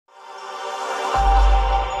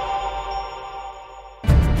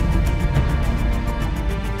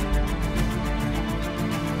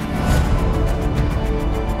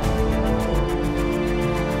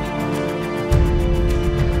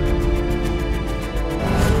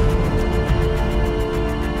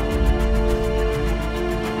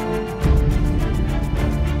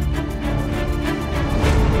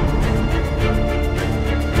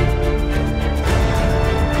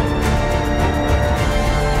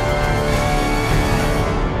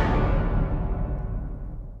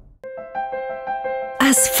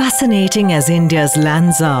fascinating as India's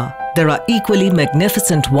lands are, there are equally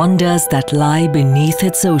magnificent wonders that lie beneath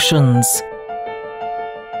its oceans.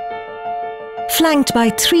 Flanked by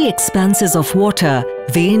 3 expanses of water,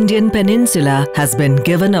 the Indian peninsula has been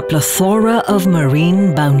given a plethora of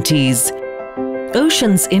marine bounties.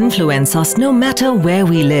 Oceans influence us no matter where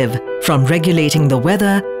we live, from regulating the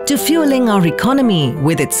weather to fueling our economy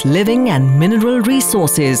with its living and mineral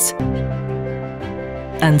resources.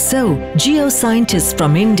 And so, geoscientists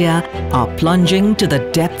from India are plunging to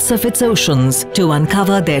the depths of its oceans to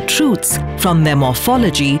uncover their truths, from their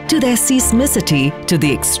morphology to their seismicity to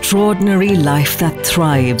the extraordinary life that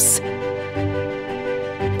thrives.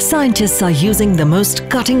 Scientists are using the most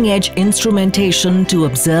cutting-edge instrumentation to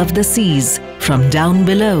observe the seas, from down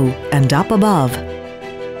below and up above.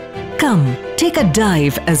 Come, take a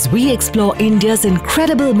dive as we explore India's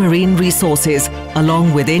incredible marine resources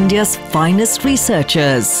along with India's finest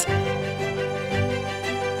researchers.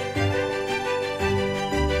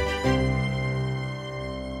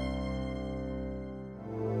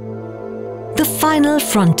 The final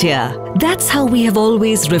frontier. That's how we have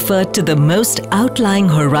always referred to the most outlying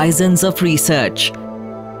horizons of research.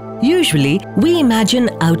 Usually, we imagine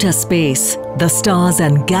outer space, the stars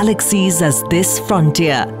and galaxies as this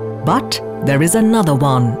frontier. But there is another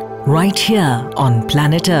one, right here on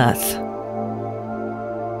planet Earth.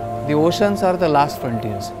 The oceans are the last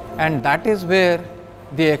frontiers, and that is where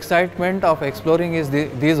the excitement of exploring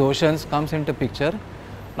these oceans comes into picture.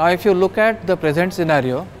 Now, if you look at the present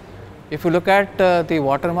scenario, if you look at the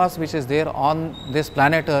water mass which is there on this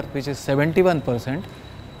planet Earth, which is 71%,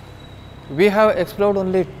 we have explored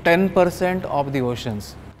only 10% of the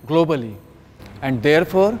oceans globally, and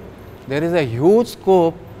therefore there is a huge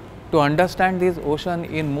scope to understand this ocean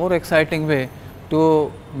in more exciting way, to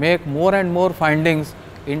make more and more findings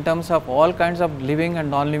in terms of all kinds of living and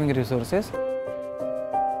non-living resources.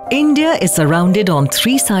 India is surrounded on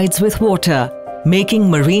 3 sides with water, making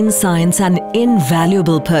marine science an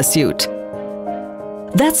invaluable pursuit.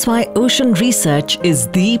 That's why ocean research is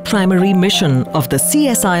the primary mission of the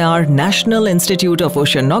CSIR National Institute of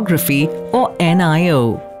Oceanography, or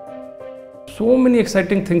NIO. So many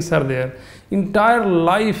exciting things are there. Entire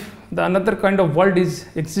life, the another kind of world is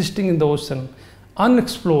existing in the ocean,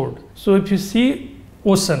 unexplored. So if you see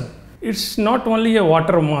ocean, it's not only a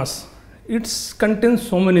water mass, it contains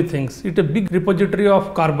so many things. It's a big repository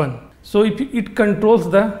of carbon. So it controls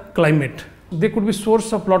the climate. They could be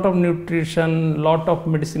source of lot of nutrition, lot of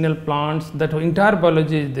medicinal plants, that entire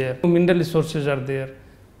biology is there. Mineral resources are there.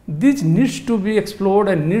 This needs to be explored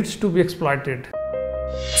and needs to be exploited.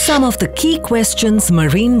 Some of the key questions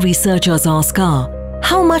marine researchers ask are,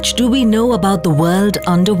 how much do we know about the world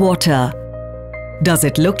underwater? Does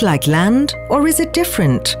it look like land or is it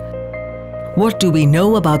different? What do we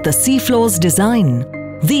know about the seafloor's design?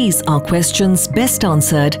 These are questions best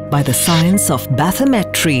answered by the science of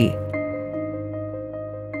bathymetry.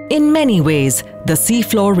 In many ways, the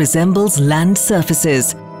seafloor resembles land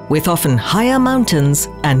surfaces, with often higher mountains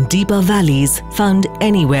and deeper valleys found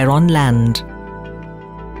anywhere on land.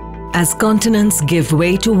 As continents give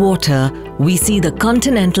way to water, we see the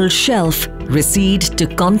continental shelf recede to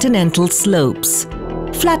continental slopes.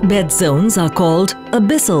 Flatbed zones are called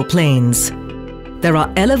abyssal plains. There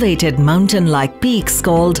are elevated mountain-like peaks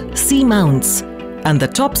called seamounts, and the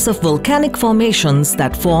tops of volcanic formations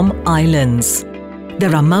that form islands.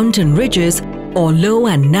 There are mountain ridges or low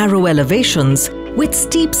and narrow elevations with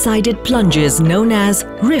steep-sided plunges known as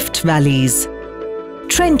rift valleys.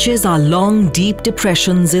 Trenches are long, deep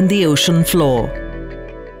depressions in the ocean floor.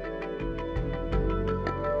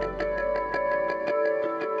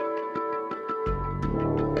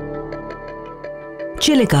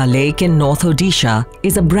 Chilika Lake in North Odisha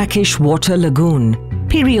is a brackish water lagoon,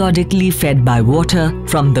 periodically fed by water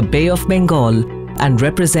from the Bay of Bengal, and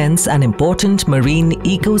represents an important marine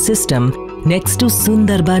ecosystem next to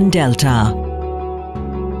Sundarban Delta.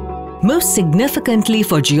 Most significantly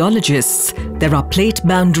for geologists, there are plate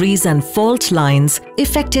boundaries and fault lines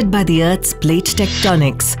affected by the Earth's plate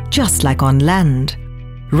tectonics, just like on land.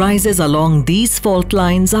 Rises along these fault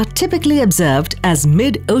lines are typically observed as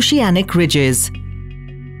mid-oceanic ridges.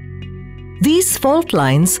 These fault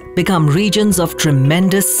lines become regions of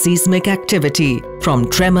tremendous seismic activity, from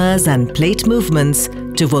tremors and plate movements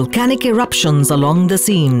to volcanic eruptions along the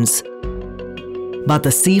seams. But the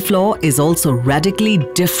seafloor is also radically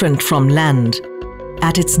different from land.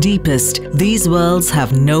 At its deepest, these worlds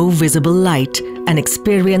have no visible light and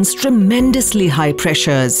experience tremendously high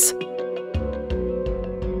pressures.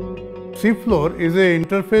 Seafloor is an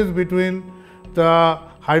interface between the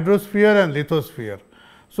hydrosphere and lithosphere.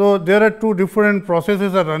 So, there are two different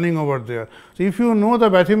processes are running over there. So, if you know the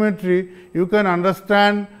bathymetry, you can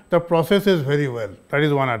understand the processes very well. That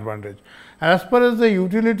is one advantage. As far as the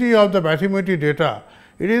utility of the bathymetry data,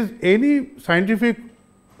 it is any scientific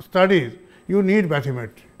studies, you need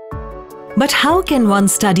bathymetry. But how can one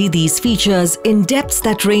study these features in depths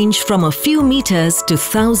that range from a few meters to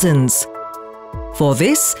thousands? For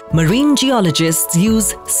this, marine geologists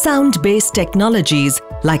use sound-based technologies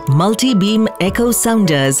like multi-beam echo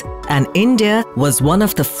sounders, and India was one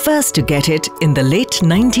of the first to get it in the late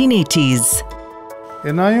 1980s.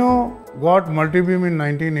 NIO got multi-beam in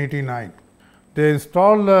 1989. They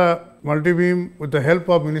installed the multi-beam with the help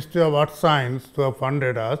of Ministry of Earth Science, who have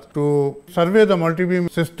funded us to survey the multi-beam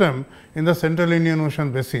system in the Central Indian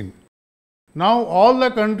Ocean basin. Now, all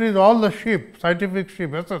the countries, all the ship, scientific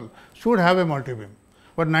ship vessels should have a multi-beam.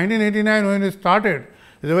 But 1989 when it started,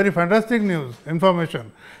 is a very fantastic news,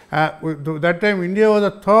 information. That time India was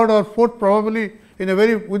a third or fourth probably in a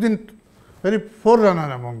very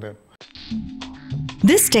forerunner among them.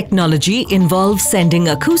 This technology involves sending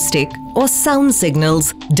acoustic or sound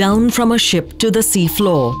signals down from a ship to the sea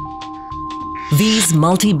floor. These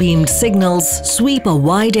multi-beamed signals sweep a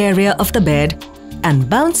wide area of the bed and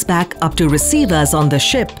bounce back up to receivers on the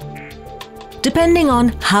ship. Depending on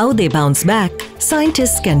how they bounce back,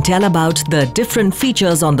 scientists can tell about the different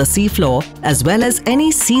features on the seafloor as well as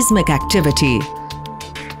any seismic activity.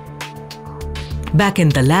 Back in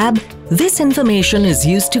the lab, this information is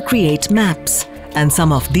used to create maps, and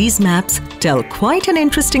some of these maps tell quite an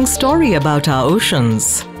interesting story about our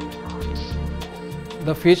oceans.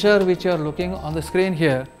 The feature which you are looking on the screen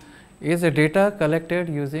here is the data collected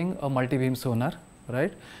using a multi-beam sonar,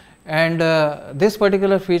 right? And this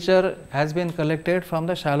particular feature has been collected from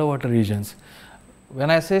the shallow water regions.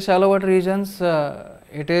 When I say shallow water regions,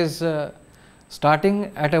 it is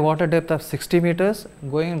starting at a water depth of 60 meters,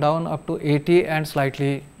 going down up to 80 and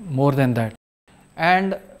slightly more than that.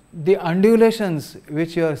 And the undulations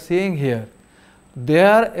which you are seeing here, they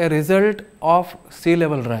are a result of sea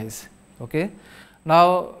level rise. Okay?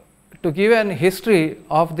 Now, to give an history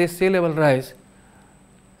of this sea level rise,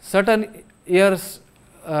 certain years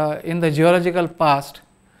in the geological past,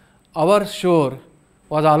 our shore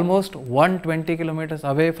was almost 120 kilometers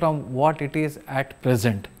away from what it is at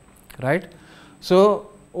present, right? So,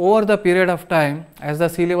 over the period of time, as the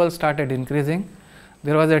sea level started increasing,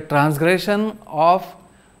 there was a transgression of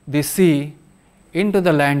the sea into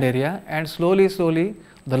the land area, and slowly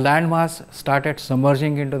the land mass started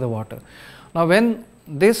submerging into the water. Now, when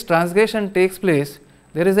this transgression takes place,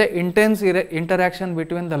 there is an intense interaction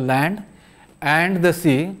between the land and the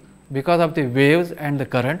sea because of the waves and the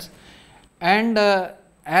currents, and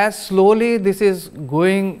as slowly this is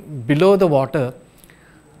going below the water,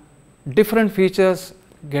 different features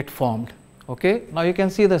get formed. Okay? Now, you can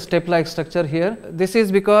see the step-like structure here. This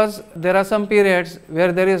is because there are some periods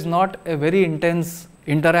where there is not a very intense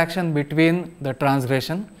interaction between the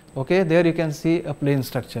transgression. Okay? There you can see a plain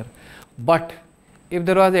structure. But if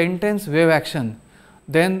there was an intense wave action,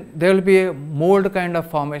 then there will be a mold kind of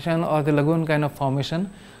formation or the lagoon kind of formation,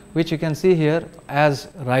 which you can see here as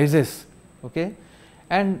rises. Okay?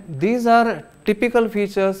 And these are typical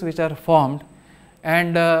features which are formed,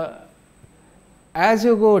 and as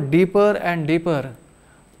you go deeper and deeper,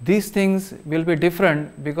 these things will be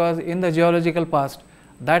different because in the geological past,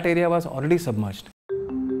 that area was already submerged.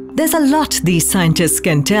 There's a lot these scientists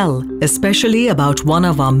can tell, especially about one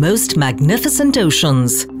of our most magnificent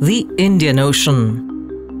oceans, the Indian Ocean.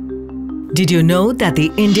 Did you know that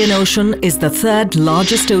the Indian Ocean is the third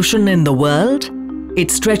largest ocean in the world? It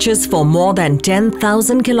stretches for more than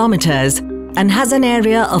 10,000 kilometers and has an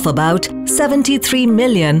area of about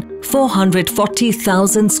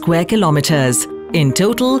 73,440,000 square kilometers. In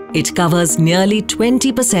total, it covers nearly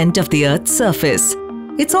 20% of the Earth's surface.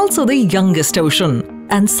 It's also the youngest ocean,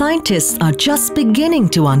 and scientists are just beginning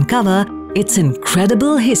to uncover its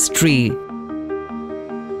incredible history.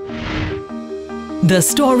 The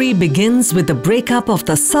story begins with the breakup of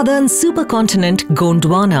the southern supercontinent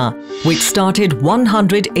Gondwana, which started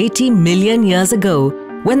 180 million years ago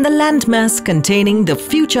when the landmass containing the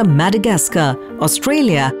future Madagascar,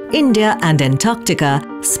 Australia, India and Antarctica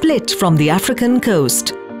split from the African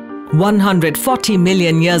coast. 140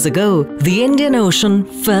 million years ago, the Indian Ocean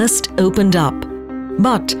first opened up.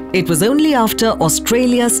 But it was only after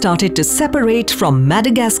Australia started to separate from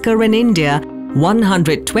Madagascar and India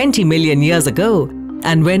 120 million years ago,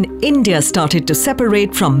 and when India started to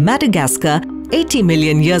separate from Madagascar 80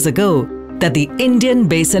 million years ago, that the Indian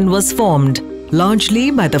Basin was formed, largely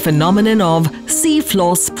by the phenomenon of sea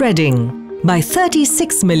floor spreading. By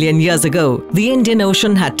 36 million years ago, the Indian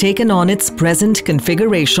Ocean had taken on its present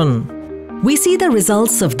configuration. We see the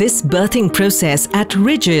results of this birthing process at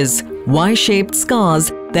ridges, Y-shaped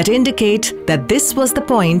scars that indicate that this was the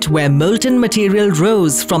point where molten material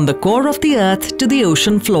rose from the core of the Earth to the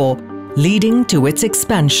ocean floor, leading to its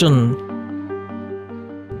expansion.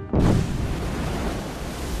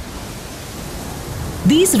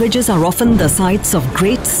 These ridges are often the sites of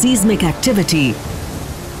great seismic activity.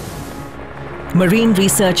 Marine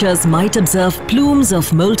researchers might observe plumes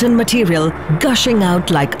of molten material gushing out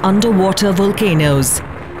like underwater volcanoes.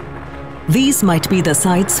 These might be the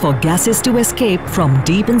sites for gases to escape from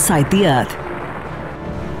deep inside the Earth.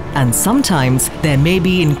 And sometimes there may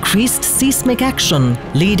be increased seismic action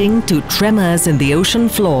leading to tremors in the ocean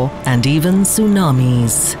floor and even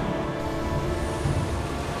tsunamis.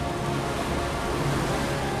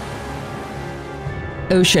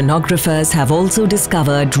 Oceanographers have also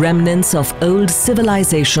discovered remnants of old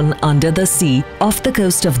civilization under the sea off the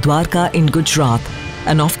coast of Dwarka in Gujarat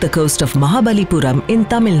and off the coast of Mahabalipuram in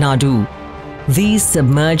Tamil Nadu. These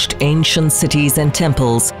submerged ancient cities and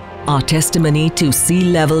temples are testimony to sea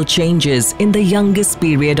level changes in the youngest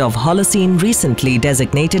period of Holocene, recently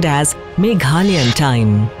designated as Meghalayan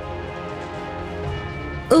time.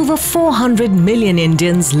 Over 400 million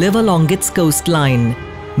Indians live along its coastline,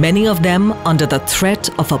 many of them under the threat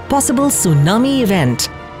of a possible tsunami event,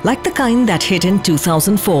 like the kind that hit in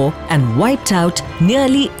 2004 and wiped out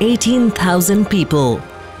nearly 18,000 people.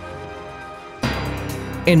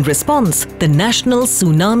 In response, the National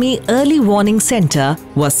Tsunami Early Warning Center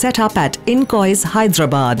was set up at INCOIS,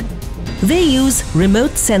 Hyderabad. They use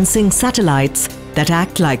remote sensing satellites that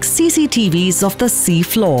act like CCTVs of the sea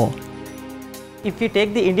floor. If we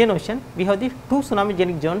take the Indian Ocean, we have the two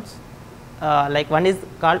tsunami-genic zones. Like one is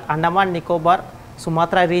called Andaman Nicobar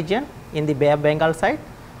Sumatra region in the Bay of Bengal side.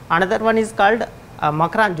 Another one is called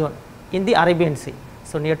Makran zone in the Arabian Sea,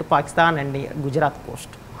 so near to Pakistan and near Gujarat coast.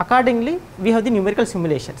 Accordingly, we have the numerical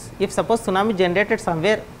simulations. If suppose tsunami generated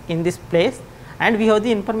somewhere in this place, and we have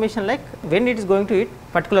the information like when it is going to hit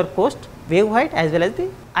particular coast, wave height as well as the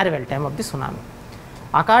arrival time of the tsunami.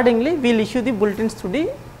 Accordingly, we will issue the bulletins to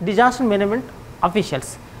the disaster management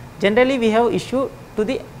officials. Generally, we have issued to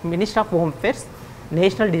the Ministry of Home Affairs,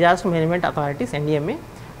 National Disaster Management Authorities (NDMA),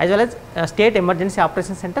 as well as state emergency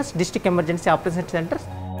operation centers, district emergency operation centers.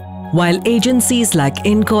 While agencies like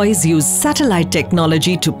INCOIS use satellite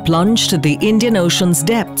technology to plunge to the Indian Ocean's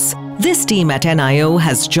depths, this team at NIO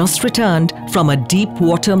has just returned from a deep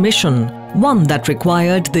water mission, one that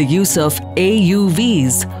required the use of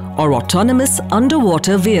AUVs or autonomous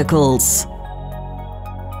underwater vehicles.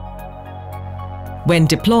 When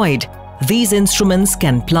deployed, these instruments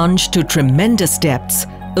can plunge to tremendous depths,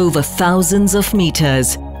 over thousands of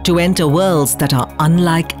meters, to enter worlds that are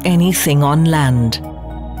unlike anything on land.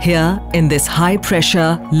 Here, in this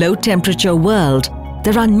high-pressure, low-temperature world,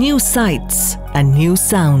 there are new sights and new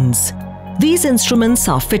sounds. These instruments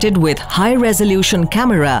are fitted with high-resolution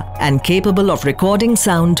camera and capable of recording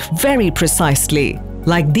sound very precisely,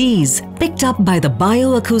 like these picked up by the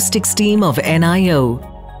bioacoustics team of NIO.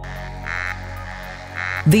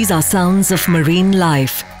 These are sounds of marine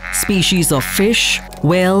life, species of fish,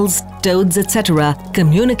 whales, toads, etc.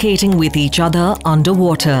 communicating with each other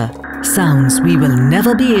underwater. Sounds we will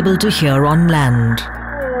never be able to hear on land.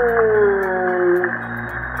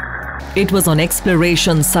 It was on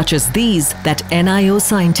explorations such as these that NIO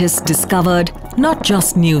scientists discovered not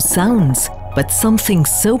just new sounds, but something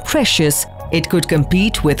so precious it could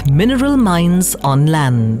compete with mineral mines on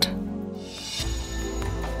land.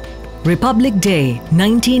 Republic Day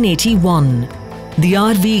 1981. The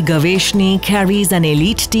RV Gaveshni carries an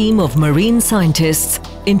elite team of marine scientists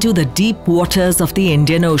into the deep waters of the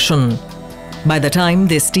Indian Ocean. By the time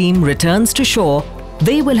this team returns to shore,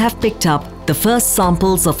 they will have picked up the first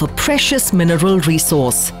samples of a precious mineral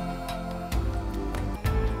resource.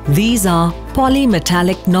 These are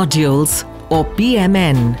polymetallic nodules, or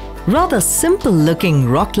PMN, rather simple-looking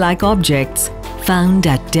rock-like objects found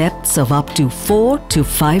at depths of up to 4 to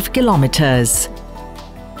 5 kilometers.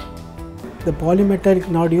 The polymetallic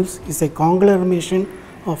nodules is a conglomeration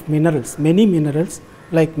of minerals, many minerals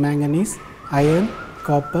like manganese, iron,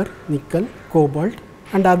 copper, nickel, cobalt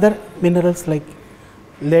and other minerals like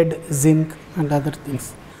lead, zinc and other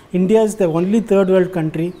things. India is the only third world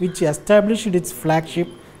country which established its flagship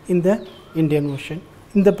in the Indian Ocean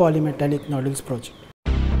in the polymetallic nodules project.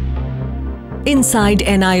 Inside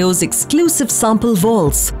NIO's exclusive sample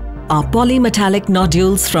vaults are polymetallic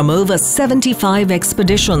nodules from over 75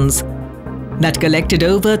 expeditions that collected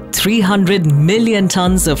over 300 million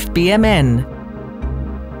tons of PMN.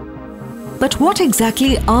 But what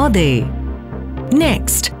exactly are they?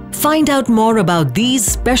 Next, find out more about these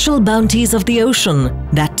special bounties of the ocean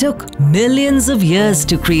that took millions of years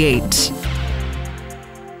to create.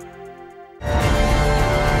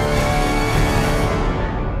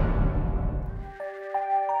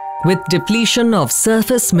 With depletion of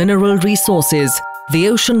surface mineral resources, the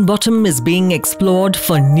ocean bottom is being explored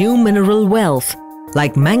for new mineral wealth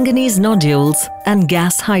like manganese nodules and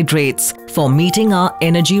gas hydrates for meeting our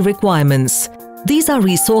energy requirements. These are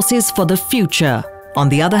resources for the future. On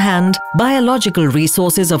the other hand, biological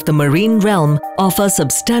resources of the marine realm offer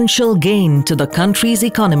substantial gain to the country's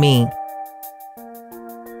economy.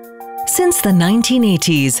 Since the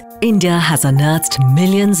 1980s, India has unearthed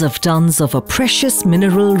millions of tons of a precious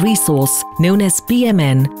mineral resource known as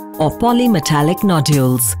PMN or polymetallic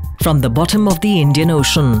nodules from the bottom of the Indian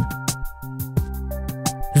Ocean.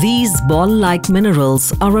 These ball-like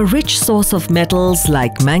minerals are a rich source of metals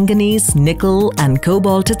like manganese, nickel and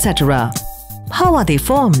cobalt, etc. How are they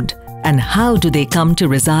formed and how do they come to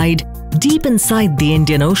reside deep inside the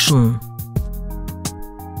Indian Ocean?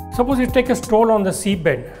 Suppose you take a stroll on the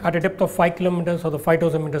seabed at a depth of 5 kilometers or the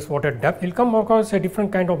 5,000 meters water depth, you'll come across a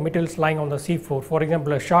different kind of metals lying on the seafloor. For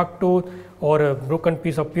example, a shark tooth or a broken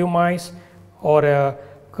piece of pumice or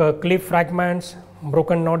cliff fragments,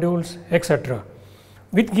 broken nodules, etc.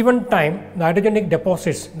 With given time, the hydrogenic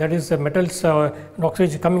deposits, that is the metals and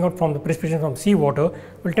oxygen coming out from the precipitation from seawater,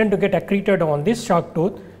 will tend to get accreted on this shark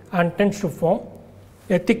tooth and tends to form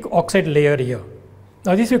a thick oxide layer here.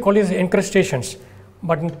 Now this we call as incrustations.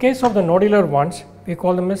 But in case of the nodular ones, we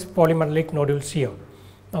call them as polymetallic nodules here.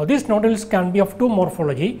 Now these nodules can be of two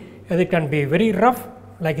morphology, either it can be very rough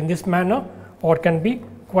like in this manner or can be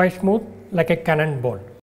quite smooth like a cannonball.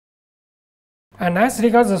 And as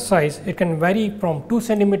regards the size, it can vary from 2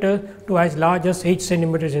 centimeters to as large as 8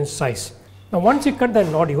 centimeters in size. Now once you cut the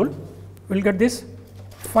nodule, we will get this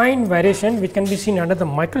fine variation which can be seen under the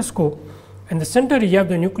microscope. In the center you have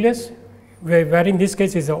the nucleus, where in this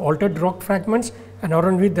case is the altered rock fragments, and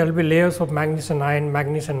around it there will be layers of manganese and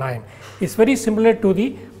iron, It is very similar to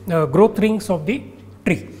the growth rings of the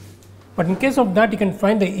tree. But in case of that you can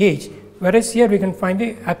find the age, whereas here we can find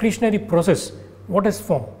the accretionary process, what is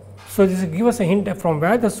formed. So this gives us a hint from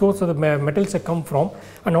where the source of the metals have come from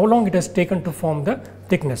and how long it has taken to form the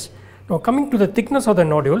thickness. Now coming to the thickness of the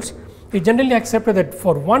nodules, we generally accept that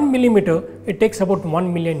for 1 millimeter it takes about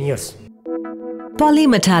 1 million years.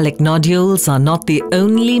 Polymetallic nodules are not the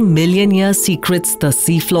only million-year secrets the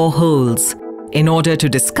seafloor holds. In order to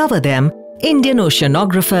discover them, Indian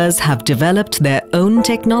oceanographers have developed their own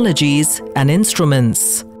technologies and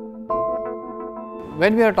instruments.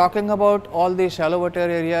 When we are talking about all the shallow water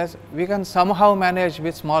areas, we can somehow manage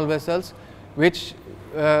with small vessels, which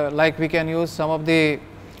like we can use some of the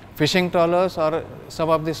fishing trawlers or some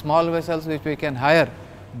of the small vessels which we can hire.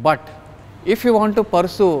 But if you want to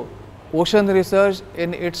pursue ocean research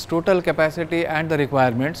in its total capacity and the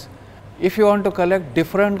requirements, if you want to collect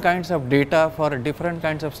different kinds of data for different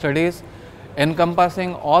kinds of studies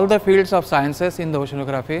encompassing all the fields of sciences in the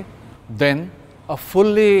oceanography, then a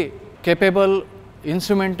fully capable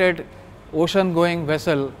instrumented ocean going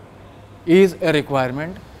vessel is a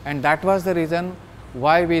requirement, and that was the reason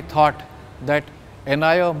why we thought that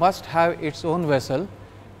NIO must have its own vessel,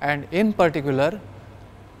 and in particular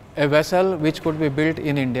a vessel which could be built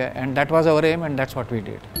in India, and that was our aim and that's what we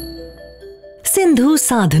did. Sindhu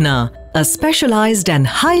Sadhana, a specialized and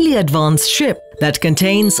highly advanced ship that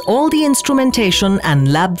contains all the instrumentation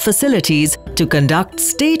and lab facilities to conduct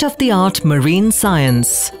state-of-the-art marine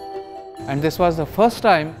science. And this was the first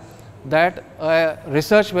time that a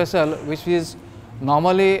research vessel, which is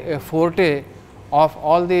normally a forte of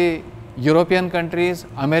all the European countries,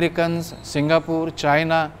 Americans, Singapore,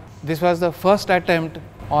 China, this was the first attempt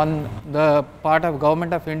on the part of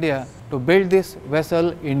Government of India to build this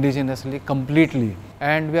vessel indigenously, completely,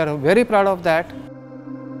 and we are very proud of that.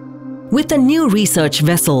 With the new research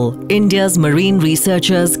vessel, India's marine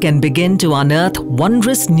researchers can begin to unearth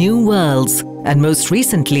wondrous new worlds, and most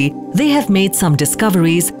recently, they have made some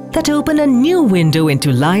discoveries that open a new window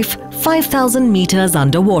into life 5,000 meters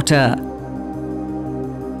underwater.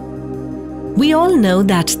 We all know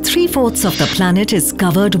that 3/4 of the planet is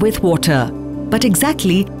covered with water. But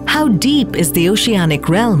exactly how deep is the oceanic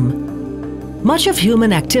realm? Much of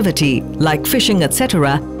human activity, like fishing,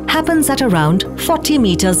 etc., happens at around 40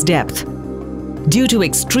 meters depth. Due to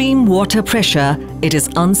extreme water pressure, it is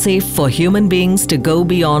unsafe for human beings to go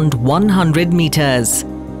beyond 100 meters.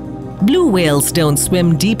 Blue whales don't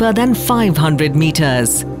swim deeper than 500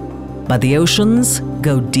 meters. But the oceans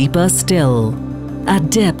go deeper still.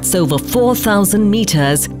 At depths over 4,000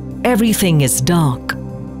 meters, everything is dark.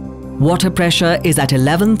 water pressure is at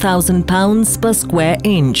 11,000 pounds per square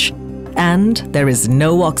inch, and there is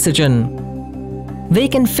no oxygen. They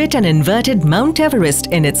can fit an inverted Mount Everest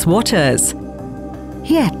in its waters.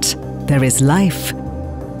 Yet, there is life.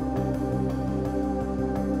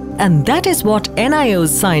 And that is what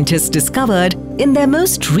NIO's scientists discovered in their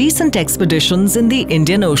most recent expeditions in the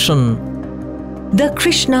Indian Ocean. The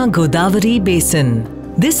Krishna-Godavari Basin.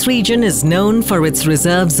 This region is known for its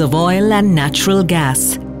reserves of oil and natural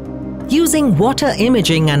gas. Using water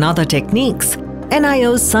imaging and other techniques,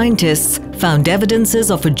 NIO's scientists found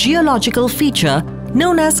evidences of a geological feature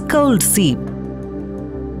known as cold seep.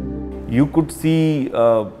 You could see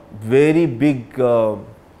very big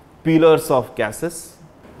pillars of gases,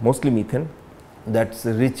 mostly methane, that's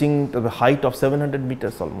reaching to the height of 700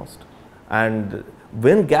 meters almost. And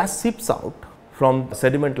when gas seeps out from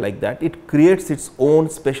sediment like that, it creates its own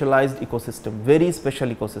specialized ecosystem, very special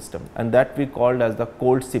ecosystem, and that we called as the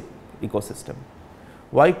cold seep ecosystem.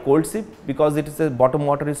 Why cold seep? Because it is the bottom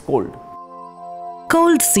water is cold.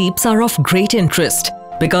 Cold seeps are of great interest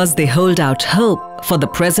because they hold out hope for the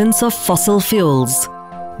presence of fossil fuels.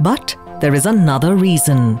 But there is another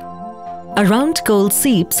reason. Around cold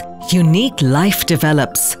seeps, unique life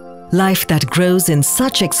develops. Life that grows in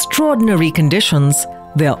such extraordinary conditions,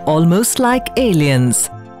 they are almost like aliens.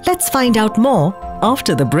 Let's find out more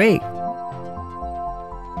after the break.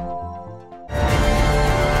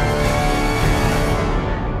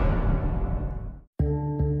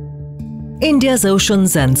 India's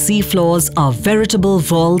oceans and seafloors are veritable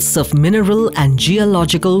vaults of mineral and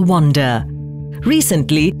geological wonder.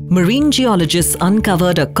 Recently, marine geologists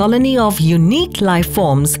uncovered a colony of unique life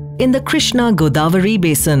forms in the Krishna-Godavari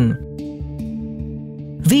Basin.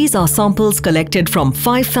 These are samples collected from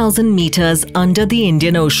 5,000 meters under the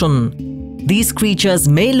Indian Ocean. These creatures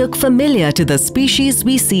may look familiar to the species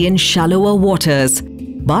we see in shallower waters,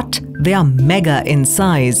 but they are mega in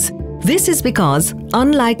size. This is because,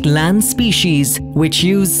 unlike land species, which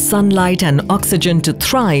use sunlight and oxygen to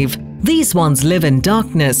thrive, these ones live in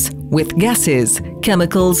darkness with gases,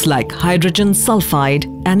 chemicals like hydrogen sulfide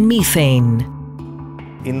and methane.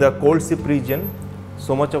 In the cold seep region,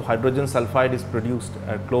 so much of hydrogen sulfide is produced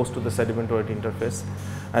close to the sediment-oil interface,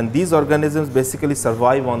 and these organisms basically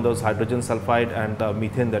survive on those hydrogen sulfide and the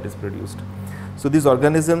methane that is produced. So these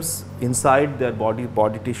organisms inside their body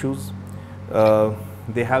tissues,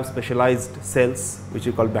 they have specialized cells which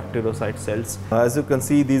we call bacteriocyte cells. As you can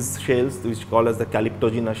see, these shells, which call as the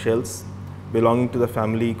Calyptogena shells, belonging to the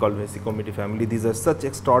family called Vesicomydi family, these are such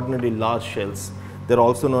extraordinarily large shells. They are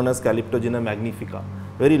also known as Calyptogena magnifica,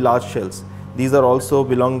 very large shells. These are also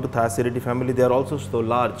belong to Thalasseridae family. They are also so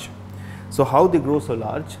large. So how they grow so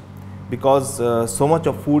large? Because so much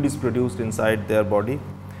of food is produced inside their body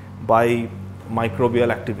by microbial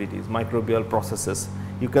activities, microbial processes.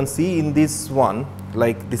 You can see in this one,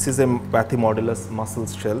 like this is a Pathimodulus mussel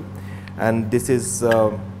shell, and this is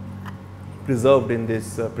preserved in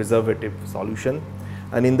this preservative solution,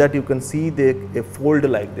 and in that you can see a fold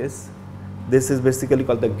like this. This is basically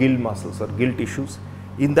called the gill muscles or gill tissues.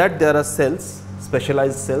 In that there are cells,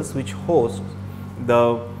 specialized cells which host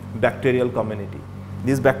the bacterial community.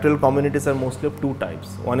 These bacterial communities are mostly of two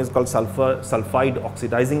types. One is called sulfide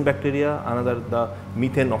oxidizing bacteria, another the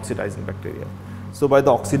methane oxidizing bacteria. So by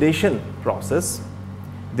the oxidation process,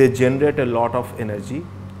 they generate a lot of energy,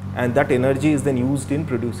 and that energy is then used in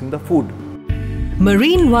producing the food.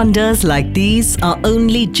 Marine wonders like these are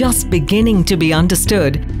only just beginning to be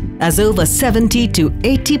understood, as over 70 to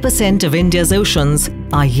 80% of India's oceans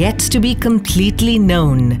are yet to be completely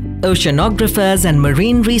known. Oceanographers and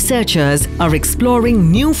marine researchers are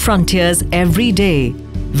exploring new frontiers every day,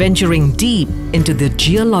 venturing deep into the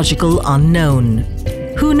geological unknown.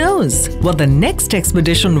 Who knows what the next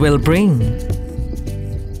expedition will bring?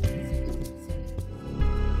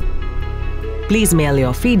 Please mail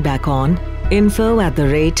your feedback on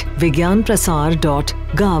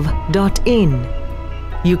info@vigyanprasar.gov.in.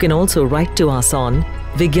 You can also write to us on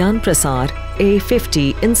Vigyan Prasar,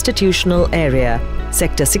 A50 Institutional Area,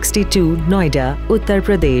 Sector 62, Noida, Uttar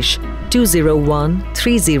Pradesh,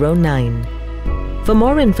 201309. For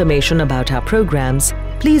more information about our programs,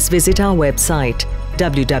 please visit our website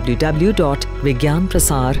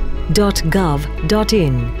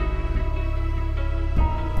www.vigyanprasar.gov.in.